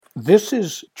This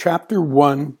is Chapter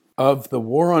 1 of the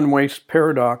War on Waste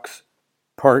Paradox,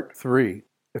 Part 3.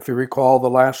 If you recall the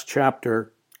last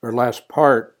chapter, or last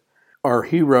part, our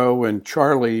hero and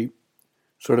Charlie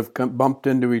sort of bumped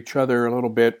into each other a little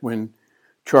bit when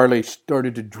Charlie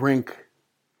started to drink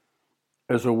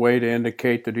as a way to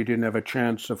indicate that he didn't have a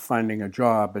chance of finding a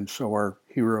job, and so our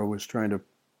hero was trying to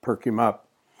perk him up,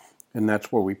 and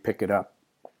that's where we pick it up.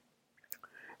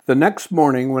 The next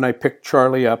morning when I picked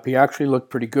Charlie up, he actually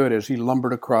looked pretty good as he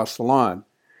lumbered across the lawn.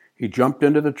 He jumped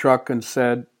into the truck and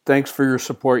said, "Thanks for your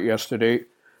support yesterday.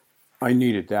 I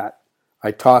needed that."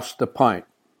 I tossed the pint.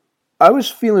 I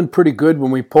was feeling pretty good when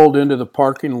we pulled into the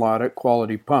parking lot at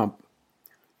Quality Pump.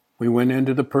 We went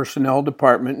into the personnel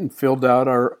department and filled out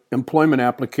our employment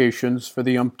applications for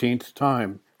the umpteenth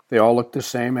time. They all looked the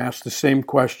same, asked the same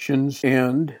questions,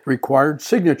 and required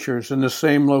signatures in the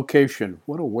same location.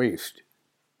 What a waste.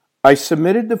 I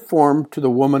submitted the form to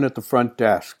the woman at the front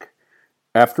desk.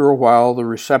 After a while, the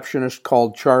receptionist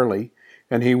called Charlie,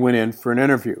 and he went in for an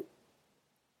interview.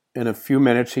 In a few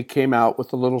minutes, he came out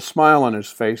with a little smile on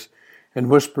his face and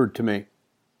whispered to me,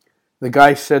 "The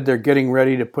guy said they're getting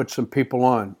ready to put some people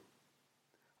on."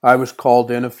 I was called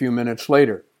in a few minutes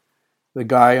later. The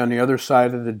guy on the other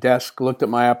side of the desk looked at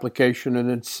my application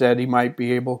and had said he might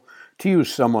be able to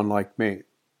use someone like me.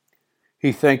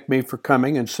 He thanked me for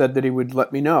coming and said that he would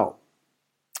let me know.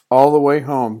 All the way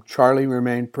home, Charlie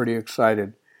remained pretty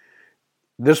excited.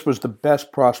 This was the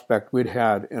best prospect we'd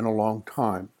had in a long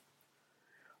time.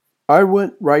 I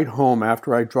went right home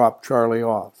after I dropped Charlie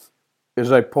off.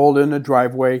 As I pulled in the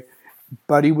driveway,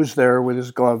 Buddy was there with his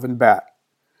glove and bat.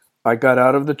 I got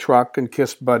out of the truck and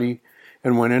kissed Buddy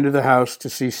and went into the house to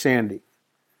see Sandy.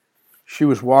 She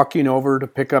was walking over to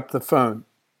pick up the phone.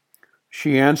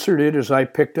 She answered it as I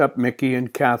picked up Mickey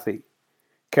and Kathy.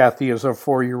 Kathy is our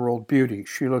 4-year-old beauty.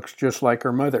 She looks just like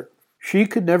her mother. She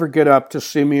could never get up to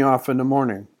see me off in the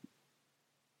morning.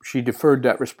 She deferred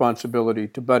that responsibility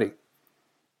to Buddy.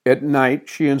 At night,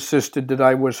 she insisted that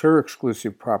I was her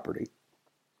exclusive property.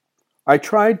 I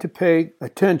tried to pay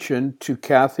attention to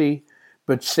Kathy,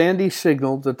 but Sandy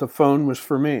signaled that the phone was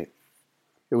for me.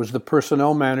 It was the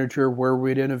personnel manager where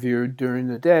we'd interviewed during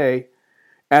the day,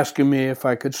 asking me if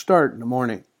I could start in the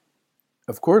morning.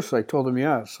 Of course, I told him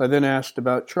yes. I then asked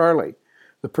about Charlie.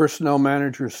 The personnel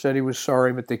manager said he was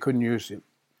sorry, but they couldn't use him.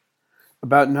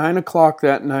 About 9 o'clock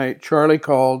that night, Charlie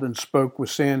called and spoke with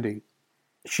Sandy.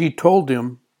 She told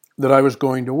him that I was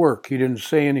going to work. He didn't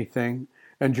say anything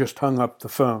and just hung up the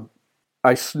phone.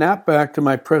 I snapped back to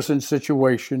my present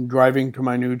situation, driving to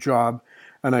my new job,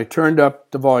 and I turned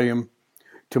up the volume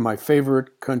to my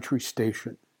favorite country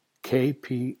station,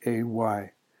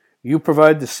 KPAY. You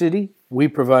provide the city, we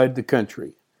provide the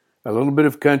country. A little bit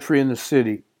of country in the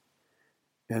city.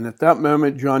 And at that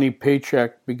moment, Johnny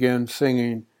Paycheck began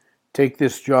singing, "Take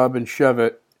this job and shove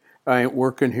it. I ain't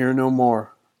working here no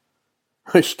more."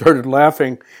 I started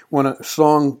laughing when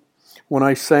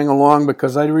I sang along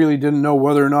because I really didn't know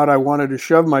whether or not I wanted to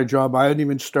shove my job. I hadn't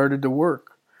even started to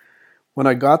work. When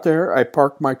I got there, I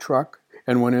parked my truck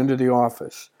and went into the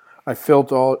office. I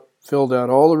filled out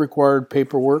all the required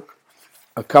paperwork.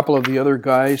 A couple of the other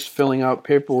guys filling out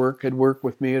paperwork had worked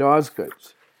with me at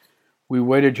Osgood's. We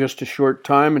waited just a short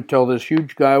time until this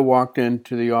huge guy walked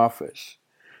into the office.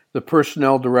 The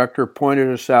personnel director pointed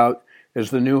us out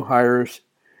as the new hires,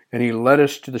 and he led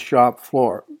us to the shop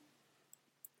floor.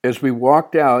 As we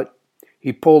walked out,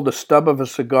 he pulled the stub of a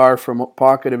cigar from a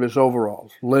pocket of his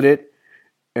overalls, lit it,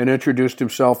 and introduced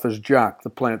himself as Jack, the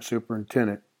plant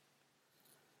superintendent.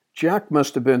 Jack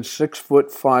must have been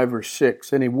 6'5" or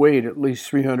 6", and he weighed at least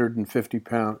 350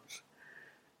 pounds.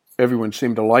 Everyone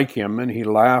seemed to like him, and he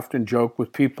laughed and joked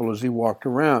with people as he walked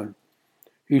around.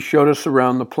 He showed us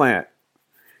around the plant.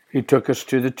 He took us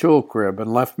to the tool crib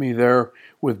and left me there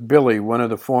with Billy, one of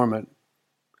the foremen.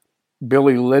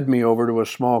 Billy led me over to a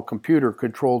small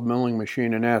computer-controlled milling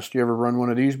machine and asked, "You ever run one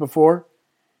of these before?"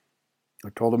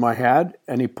 I told him I had,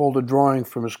 and he pulled a drawing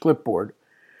from his clipboard,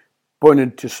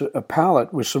 pointed to a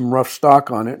pallet with some rough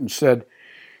stock on it, and said,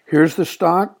 "Here's the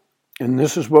stock, and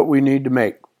this is what we need to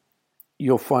make.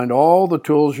 You'll find all the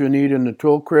tools you need in the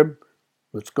tool crib.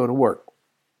 Let's go to work."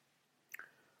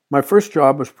 My first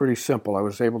job was pretty simple. I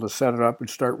was able to set it up and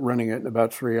start running it in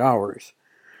about 3 hours.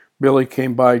 Billy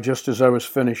came by just as I was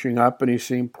finishing up, and he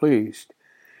seemed pleased.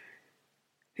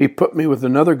 He put me with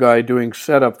another guy doing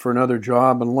setup for another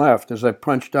job and left. As I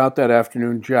punched out that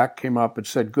afternoon, Jack came up and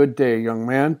said, "Good day, young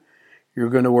man. You're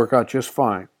going to work out just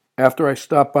fine." After I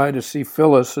stopped by to see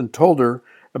Phyllis and told her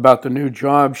about the new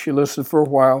job, she listened for a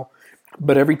while,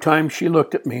 but every time she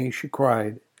looked at me, she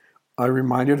cried. I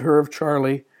reminded her of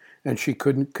Charlie, and she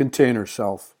couldn't contain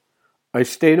herself. I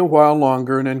stayed a while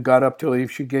longer and then got up to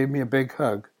leave. She gave me a big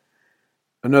hug.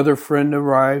 Another friend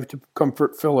arrived to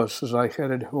comfort Phyllis as I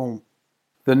headed home.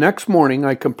 The next morning,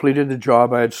 I completed the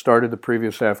job I had started the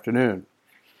previous afternoon.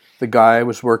 The guy I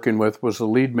was working with was the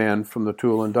lead man from the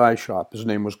tool and die shop. His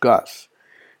name was Gus,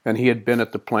 and he had been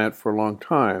at the plant for a long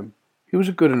time. He was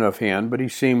a good enough hand, but he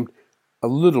seemed a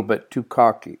little bit too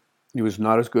cocky. He was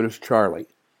not as good as Charlie.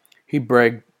 He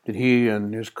bragged that he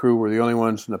and his crew were the only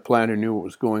ones in the plant who knew what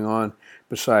was going on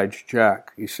besides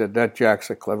Jack. He said, "That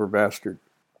Jack's a clever bastard."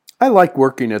 I liked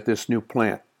working at this new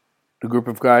plant. The group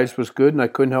of guys was good, and I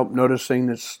couldn't help noticing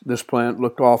that this plant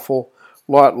looked awful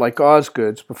lot like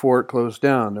Osgood's before it closed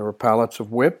down. There were pallets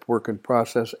of whip, work in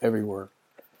process everywhere.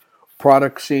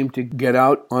 Products seemed to get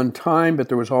out on time, but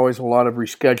there was always a lot of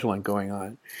rescheduling going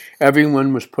on.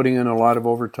 Everyone was putting in a lot of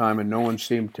overtime, and no one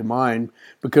seemed to mind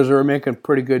because they were making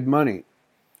pretty good money.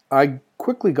 I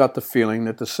quickly got the feeling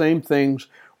that the same things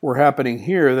were happening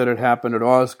here that had happened at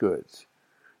Osgood's.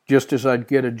 Just as I'd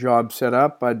get a job set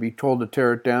up, I'd be told to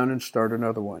tear it down and start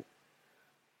another one.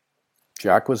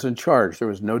 Jack was in charge. There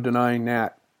was no denying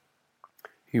that.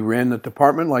 He ran the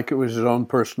department like it was his own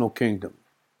personal kingdom.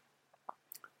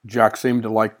 Jack seemed to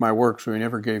like my work, so he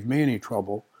never gave me any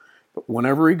trouble. But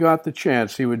whenever he got the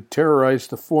chance, he would terrorize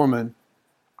the foreman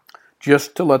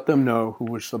just to let them know who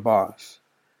was the boss.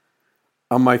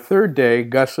 On my third day,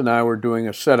 Gus and I were doing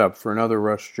a setup for another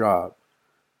rush job.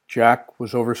 Jack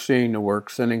was overseeing the work,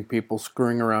 sending people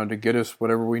scurrying around to get us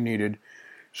whatever we needed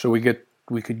so we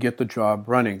could get the job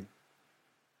running.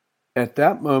 At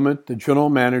that moment, the general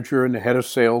manager and the head of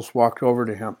sales walked over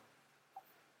to him.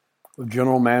 The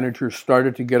general manager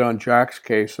started to get on Jack's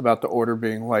case about the order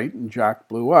being late, and Jack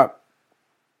blew up.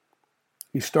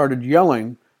 He started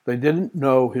yelling they didn't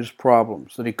know his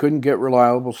problems, that he couldn't get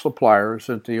reliable suppliers,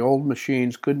 and that the old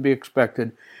machines couldn't be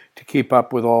expected to keep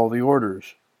up with all the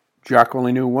orders. Jack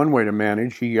only knew one way to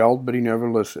manage. He yelled, but he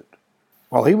never listened.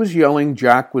 While he was yelling,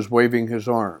 Jack was waving his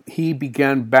arm. He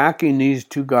began backing these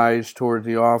two guys toward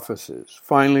the offices.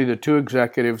 Finally, the two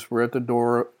executives were at the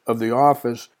door of the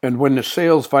office, and when the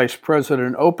sales vice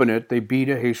president opened it, they beat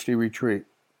a hasty retreat.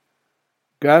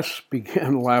 Gus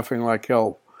began laughing like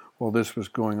hell while this was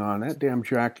going on. That damn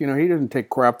Jack, he didn't take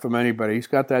crap from anybody. He's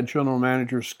got that general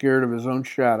manager scared of his own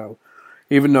shadow.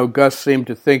 Even though Gus seemed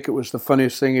to think it was the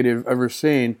funniest thing he'd ever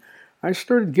seen, I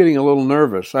started getting a little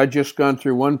nervous. I'd just gone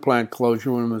through one plant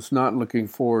closure and was not looking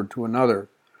forward to another.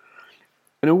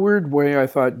 In a weird way, I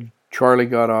thought Charlie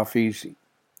got off easy.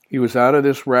 He was out of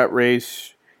this rat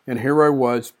race, and here I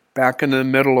was, back in the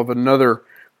middle of another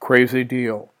crazy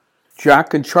deal.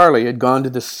 Jack and Charlie had gone to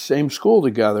the same school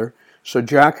together, so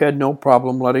Jack had no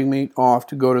problem letting me off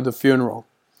to go to the funeral.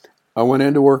 I went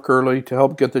into work early to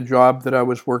help get the job that I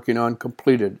was working on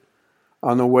completed.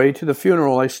 On the way to the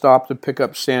funeral, I stopped to pick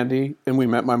up Sandy, and we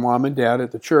met my mom and dad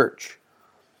at the church.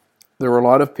 There were a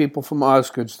lot of people from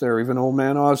Osgood's there. Even old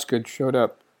man Osgood showed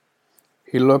up.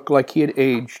 He looked like he had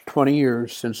aged 20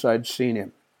 years since I'd seen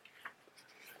him.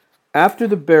 After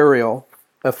the burial,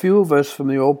 a few of us from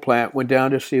the old plant went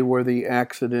down to see where the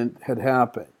accident had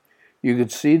happened. You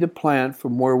could see the plant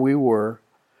from where we were,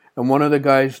 and one of the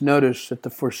guys noticed that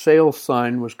the for sale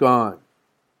sign was gone.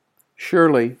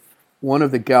 Shirley, one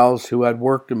of the gals who had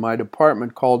worked in my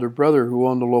department, called her brother who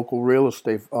owned the local real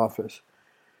estate office.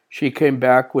 She came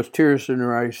back with tears in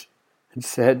her eyes and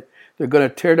said, "They're going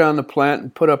to tear down the plant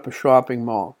and put up a shopping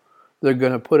mall. They're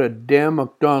going to put a damn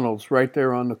McDonald's right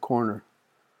there on the corner."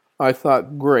 I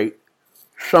thought, great.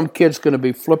 Some kid's going to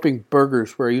be flipping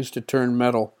burgers where he used to turn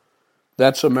metal.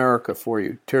 That's America for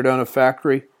you. Tear down a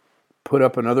factory, put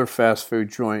up another fast food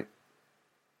joint.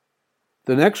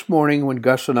 The next morning when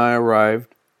Gus and I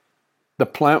arrived, the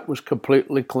plant was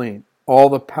completely clean. All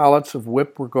the pallets of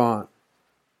whip were gone.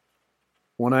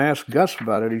 When I asked Gus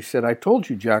about it, he said, "I told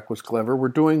you Jack was clever. We're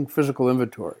doing physical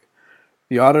inventory.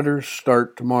 The auditors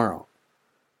start tomorrow."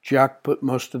 Jack put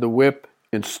most of the whip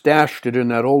and stashed it in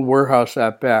that old warehouse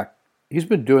out back. He's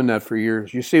been doing that for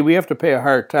years. You see, we have to pay a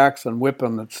higher tax on whip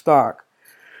on the stock.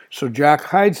 So Jack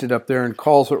hides it up there and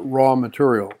calls it raw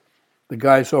material. The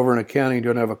guys over in accounting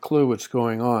don't have a clue what's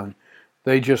going on.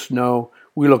 They just know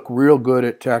we look real good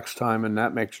at tax time, and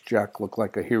that makes Jack look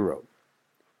like a hero.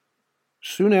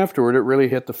 Soon afterward, it really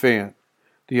hit the fan.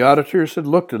 The auditors had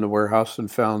looked in the warehouse and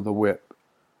found the whip.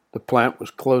 The plant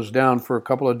was closed down for a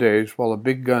couple of days while the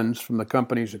big guns from the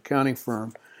company's accounting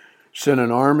firm sent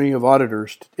an army of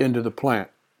auditors into the plant.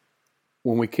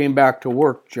 When we came back to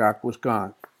work, Jack was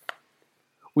gone.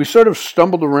 We sort of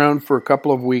stumbled around for a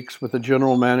couple of weeks with the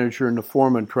general manager and the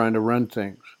foreman trying to run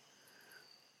things.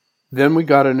 Then we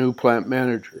got a new plant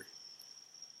manager.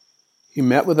 He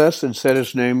met with us and said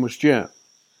his name was Jim.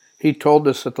 He told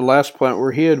us that the last plant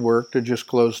where he had worked had just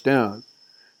closed down.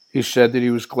 He said that he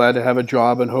was glad to have a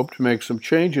job and hoped to make some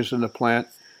changes in the plant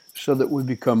so that we'd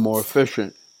become more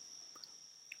efficient.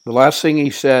 The last thing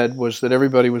he said was that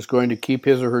everybody was going to keep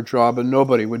his or her job and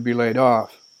nobody would be laid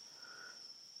off.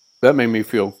 That made me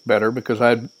feel better because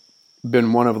I'd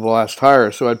been one of the last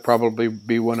hires, so I'd probably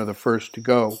be one of the first to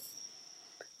go.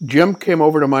 Jim came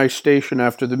over to my station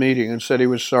after the meeting and said he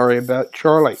was sorry about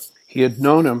Charlie. He had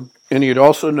known him, and he had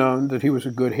also known that he was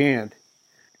a good hand.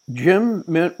 Jim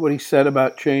meant what he said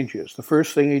about changes. The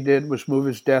first thing he did was move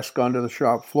his desk onto the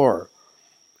shop floor.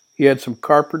 He had some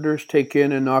carpenters take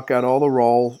in and knock out all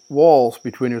the walls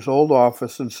between his old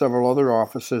office and several other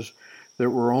offices that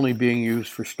were only being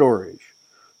used for storage.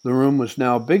 The room was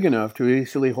now big enough to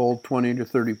easily hold 20 to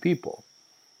 30 people.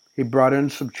 He brought in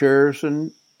some chairs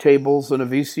and tables and a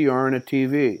VCR and a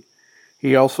TV.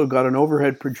 He also got an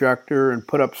overhead projector and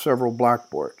put up several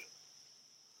blackboards.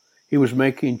 He was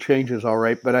making changes all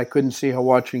right, but I couldn't see how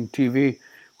watching TV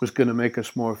was going to make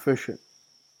us more efficient.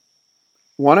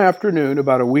 One afternoon,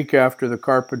 about a week after the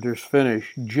carpenters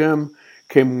finished, Jim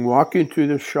came walking through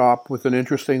the shop with an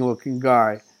interesting-looking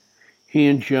guy. He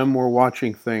and Jim were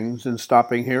watching things and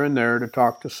stopping here and there to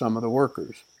talk to some of the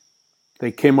workers.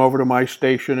 They came over to my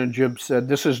station and Jim said,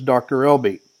 "This is Dr.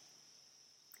 Elbie.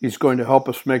 He's going to help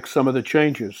us make some of the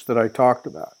changes that I talked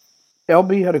about."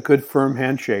 Elbie had a good firm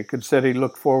handshake and said he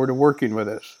looked forward to working with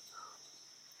us.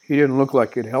 He didn't look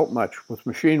like he'd helped much with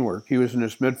machine work. He was in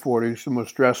his mid-40s and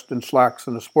was dressed in slacks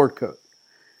and a sport coat.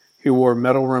 He wore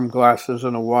metal-rimmed glasses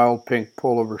and a wild pink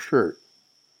pullover shirt.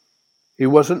 He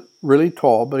wasn't really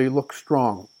tall, but he looked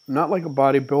strong, not like a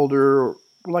bodybuilder or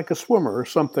like a swimmer or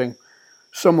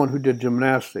someone who did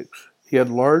gymnastics. He had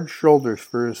large shoulders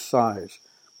for his size.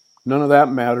 None of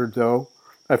that mattered, though.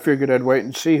 I figured I'd wait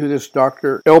and see who this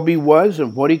Dr. Elbie was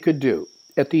and what he could do.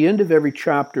 At the end of every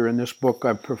chapter in this book,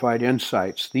 I provide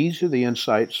insights. These are the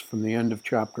insights from the end of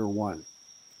chapter 1.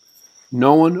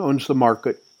 No one owns the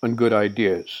market on good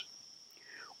ideas.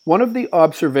 One of the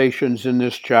observations in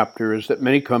this chapter is that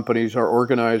many companies are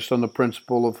organized on the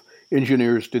principle of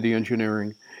engineers do the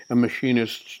engineering and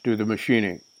machinists do the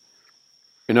machining.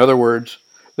 In other words,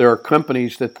 there are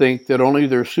companies that think that only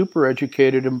their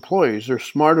super-educated employees are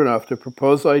smart enough to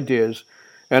propose ideas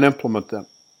and implement them.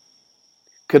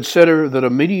 Consider that a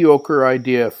mediocre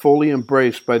idea fully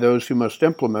embraced by those who must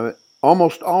implement it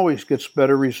almost always gets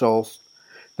better results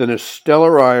than a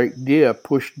stellar idea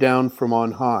pushed down from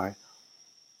on high.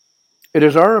 It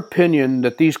is our opinion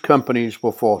that these companies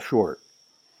will fall short.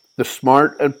 The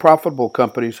smart and profitable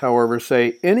companies, however,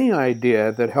 say any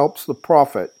idea that helps the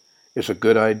profit is a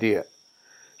good idea.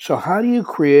 So how do you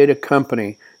create a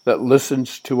company that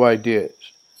listens to ideas?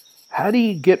 How do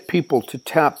you get people to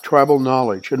tap tribal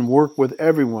knowledge and work with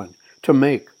everyone to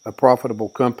make a profitable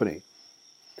company?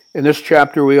 In this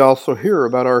chapter, we also hear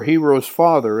about our hero's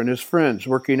father and his friends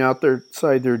working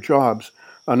outside their jobs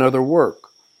on other work.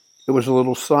 It was a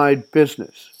little side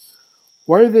business.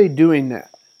 Why are they doing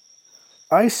that?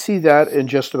 I see that in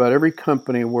just about every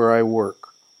company where I work.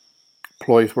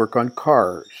 Employees work on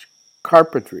cars,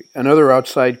 carpentry, and other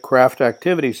outside craft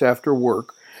activities after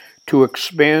work to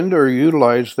expand or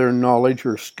utilize their knowledge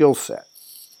or skill set.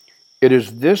 It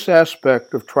is this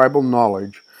aspect of tribal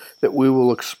knowledge that we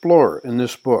will explore in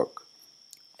this book,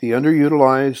 the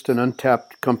underutilized and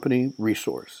untapped company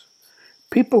resource.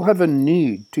 People have a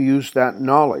need to use that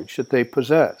knowledge that they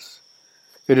possess.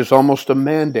 It is almost a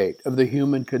mandate of the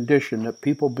human condition that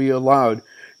people be allowed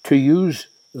to use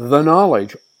the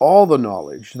knowledge, all the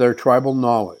knowledge, their tribal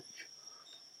knowledge.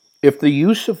 If the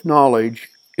use of knowledge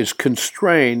is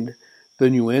constrained,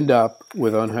 then you end up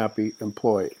with unhappy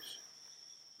employees.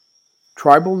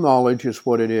 Tribal knowledge is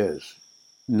what it is,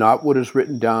 not what is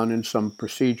written down in some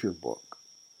procedure book.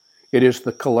 It is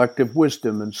the collective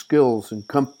wisdom and skills and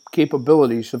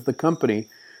capabilities of the company,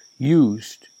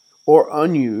 used or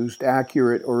unused,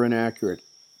 accurate or inaccurate.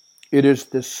 It is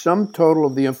the sum total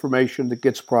of the information that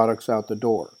gets products out the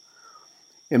door.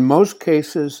 In most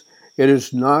cases, it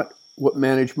is not what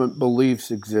management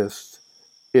believes exists.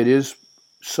 It is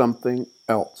something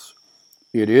else.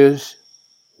 It is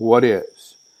what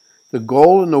is. The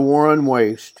goal in the war on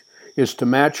waste is to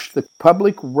match the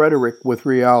public rhetoric with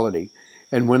reality,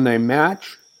 and when they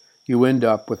match, you end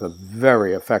up with a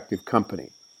very effective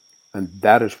company. And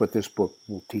that is what this book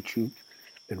will teach you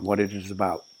and what it is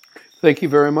about. Thank you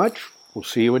very much. We'll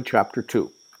see you in Chapter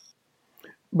 2.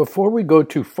 Before we go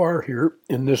too far here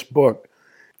in this book,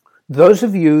 those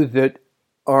of you that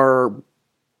are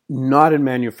not in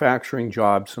manufacturing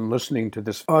jobs and listening to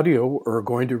this audio or are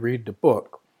going to read the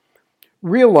book,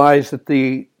 realize that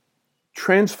the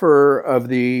transfer of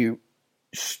the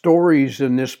stories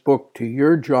in this book to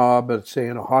your job, let's say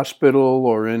in a hospital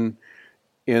or in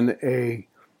a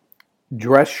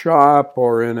dress shop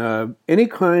or in any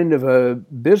kind of a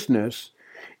business,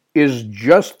 is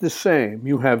just the same.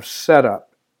 You have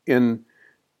setup in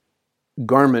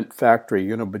garment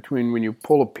factory, between when you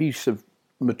pull a piece of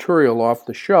material off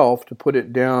the shelf to put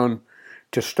it down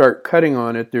to start cutting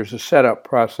on it, there's a setup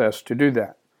process to do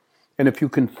that. And if you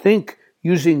can think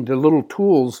using the little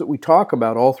tools that we talk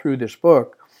about all through this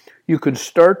book, you can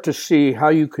start to see how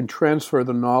you can transfer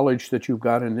the knowledge that you've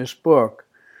got in this book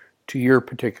to your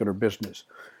particular business.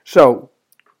 So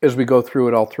as we go through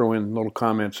it, I'll throw in little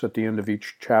comments at the end of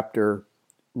each chapter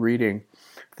reading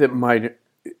that might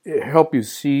help you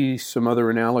see some other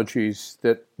analogies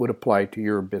that would apply to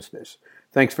your business.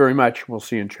 Thanks very much. We'll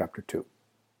see you in Chapter 2.